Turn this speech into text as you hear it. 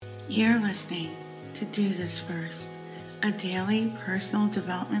You're listening to Do This First, a daily personal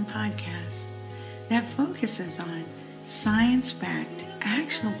development podcast that focuses on science-backed,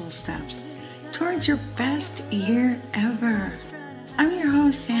 actionable steps towards your best year ever. I'm your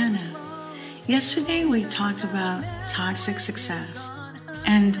host, Anna. Yesterday, we talked about toxic success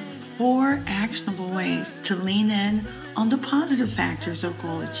and 4 actionable ways to lean in on the positive factors of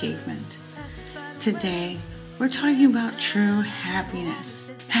goal achievement. Today, we're talking about true happiness.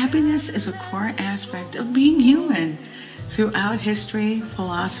 Happiness is a core aspect of being human. Throughout history,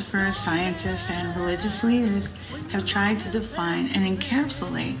 philosophers, scientists, and religious leaders have tried to define and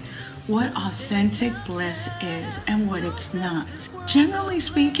encapsulate what authentic bliss is and what it's not. Generally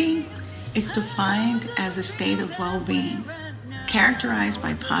speaking, it's defined as a state of well-being, characterized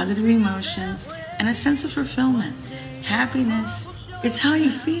by positive emotions and a sense of fulfillment. Happiness, it's how you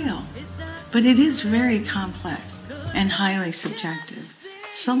feel, but it is very complex and highly subjective.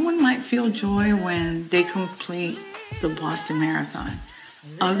 Someone might feel joy when they complete the Boston Marathon.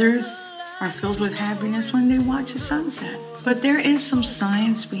 Others are filled with happiness when they watch a sunset. But there is some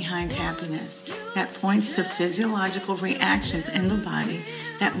science behind happiness that points to physiological reactions in the body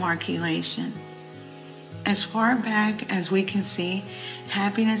that mark elation. As far back as we can see,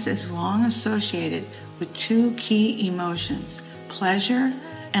 happiness is long associated with 2 key emotions, pleasure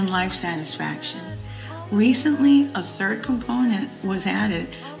and life satisfaction. Recently, a 3rd component was added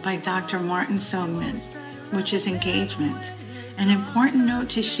by Dr. Martin Seligman, which is engagement. An important note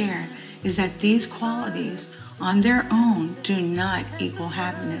to share is that these qualities on their own do not equal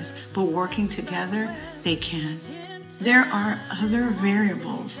happiness, but working together, they can. There are other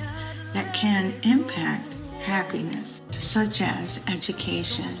variables that can impact happiness, such as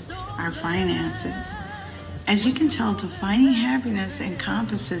education, our finances. As you can tell, defining happiness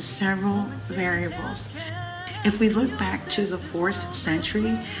encompasses several variables. If we look back to the 4th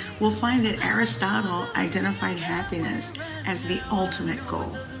century, we'll find that Aristotle identified happiness as the ultimate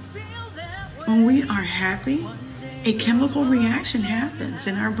goal. When we are happy, a chemical reaction happens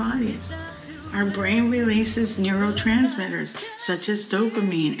in our bodies. Our brain releases neurotransmitters such as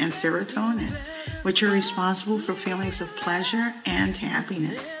dopamine and serotonin, which are responsible for feelings of pleasure and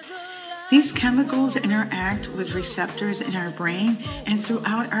happiness. These chemicals interact with receptors in our brain and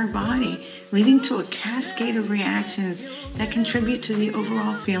throughout our body, leading to a cascade of reactions that contribute to the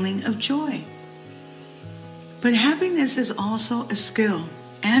overall feeling of joy. But happiness is also a skill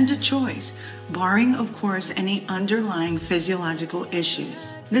and a choice, barring, of course, any underlying physiological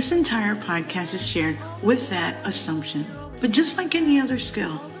issues. This entire podcast is shared with that assumption. But just like any other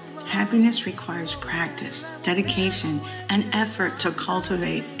skill, happiness requires practice, dedication, and effort to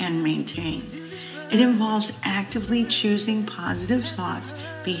cultivate and maintain. It involves actively choosing positive thoughts,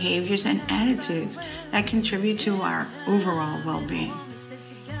 behaviors, and attitudes that contribute to our overall well-being.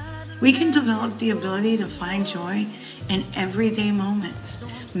 We can develop the ability to find joy in everyday moments,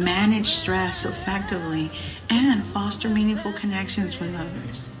 manage stress effectively, and foster meaningful connections with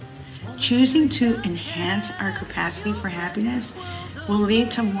others. Choosing to enhance our capacity for happiness will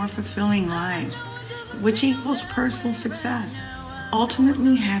lead to more fulfilling lives, which equals personal success.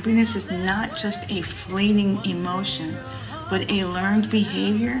 Ultimately, happiness is not just a fleeting emotion, but a learned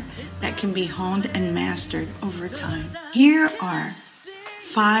behavior that can be honed and mastered over time. Here are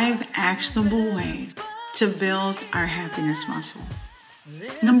 5 actionable ways to build our happiness muscle.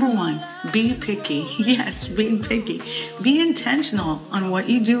 Number 1, be picky. Yes, be picky. Be intentional on what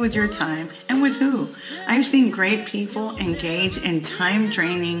you do with your time and with who. I've seen great people engage in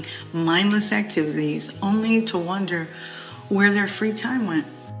time-draining, mindless activities only to wonder where their free time went.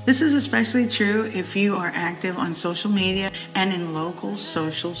 This is especially true if you are active on social media and in local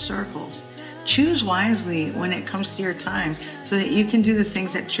social circles. Choose wisely when it comes to your time so that you can do the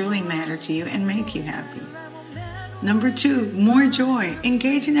things that truly matter to you and make you happy. Number 2, more joy.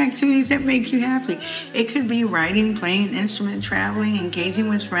 Engage in activities that make you happy. It could be writing, playing an instrument, traveling, engaging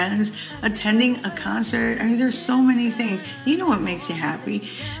with friends, attending a concert. I mean, there's so many things. You know what makes you happy.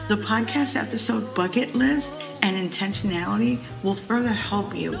 The podcast episode Bucket List and Intentionality will further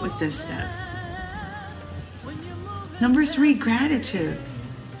help you with this step. Number 3, gratitude.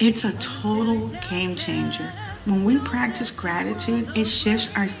 It's a total game changer. When we practice gratitude, it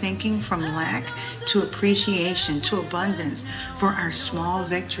shifts our thinking from lack to appreciation, to abundance for our small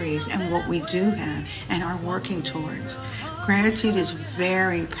victories and what we do have and are working towards. Gratitude is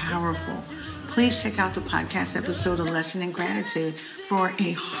very powerful. Please check out the podcast episode, A Lesson in Gratitude, for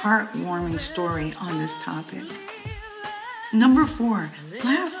a heartwarming story on this topic. Number 4,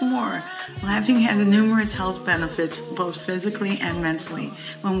 laugh more. Laughing has numerous health benefits, both physically and mentally.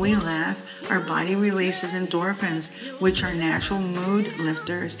 When we laugh, our body releases endorphins, which are natural mood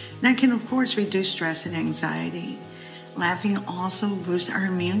lifters that can, of course, reduce stress and anxiety. Laughing also boosts our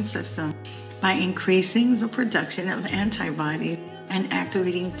immune system by increasing the production of antibodies and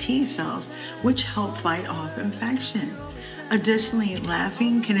activating T cells, which help fight off infection. Additionally,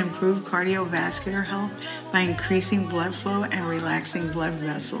 laughing can improve cardiovascular health by increasing blood flow and relaxing blood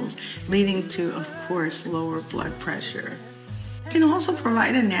vessels, leading to, of course, lower blood pressure. It can also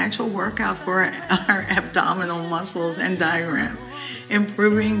provide a natural workout for our abdominal muscles and diaphragm,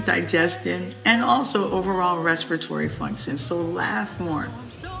 improving digestion and also overall respiratory function. So laugh more.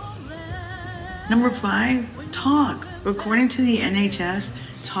 Number 5, talk. According to the NHS,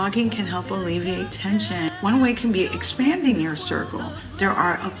 talking can help alleviate tension. One way can be expanding your circle. There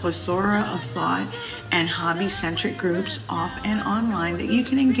are a plethora of thought and hobby-centric groups off and online that you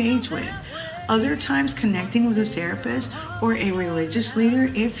can engage with. Other times, connecting with a therapist or a religious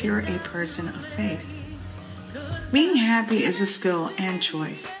leader if you're a person of faith. Being happy is a skill and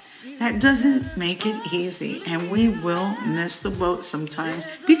choice. That doesn't make it easy, and we will miss the boat sometimes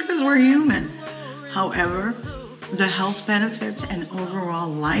because we're human. However, the health benefits and overall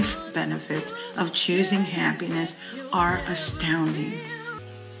life benefits of choosing happiness are astounding.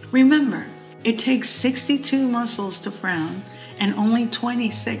 Remember, it takes 62 muscles to frown and only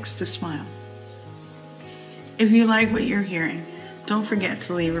 26 to smile. If you like what you're hearing, don't forget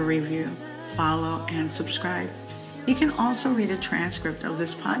to leave a review, follow, and subscribe. You can also read a transcript of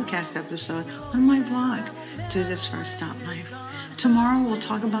this podcast episode on my blog, Do This First Stop Life. Tomorrow we'll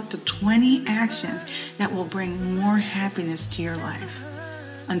talk about the 20 actions that will bring more happiness to your life.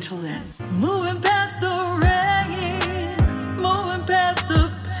 Until then. Moving past the rain, moving past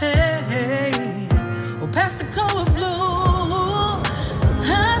the pain, or past the color blue.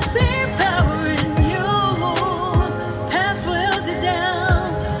 I see power in you. Past welded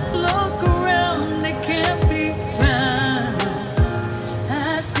down. Look around, they can't be found.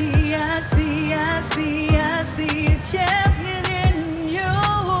 I see a champion in you.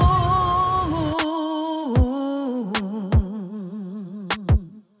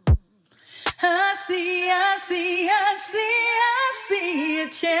 I see a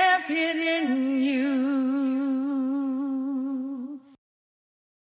champion in you.